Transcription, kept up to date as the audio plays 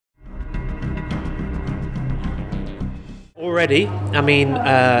Already, I mean,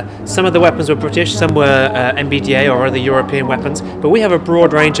 some of the weapons were British, some were MBDA or other European weapons, but we have a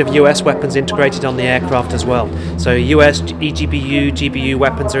broad range of US weapons integrated on the aircraft as well. So US eGBU, GBU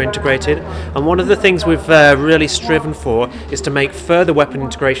weapons are integrated, and one of the things we've really striven for is to make further weapon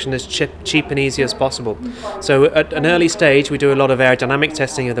integration as cheap and easy as possible. So at an early stage we do a lot of aerodynamic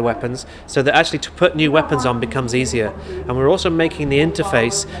testing of the weapons, so that actually to put new weapons on becomes easier. And we're also making the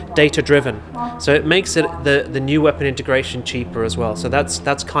interface data driven, so it makes it the new weapon integration cheaper as well. So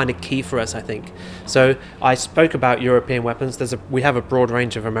that's kind of key for us, I think. So I spoke about European weapons. We have a broad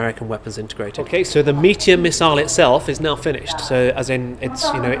range of American weapons integrated. Okay, so the Meteor missile itself is now finished. So as in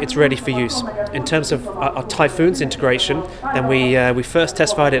it's ready for use. In terms of our Typhoon's integration, then we first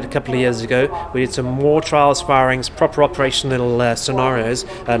test fired it a couple of years ago. We did some more trials firings, proper operational scenarios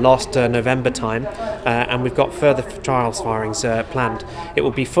last November time, and we've got further trials firings planned. It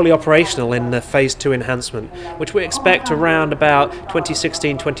will be fully operational in the phase 2 enhancement, which we expect around about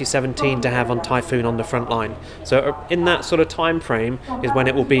 2016-2017 to have on Typhoon on the front line. So in that sort of time frame is when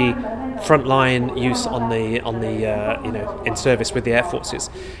it will be frontline use on the in service with the air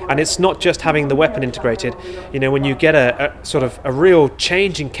forces. And it's not just having the weapon integrated. When you get a sort of a real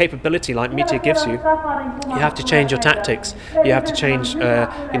change in capability like Meteor gives you, you have to change your tactics. You have to change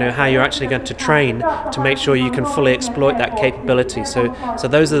how you're actually going to train to make sure you can fully exploit that capability. So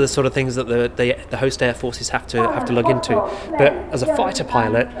those are the sort of things that the host air forces have to look into. But as a fighter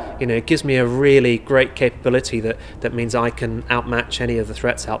pilot, it gives me a really great capability that means I can outmatch any of the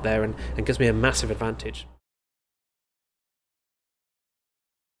threats out there and gives me a massive advantage.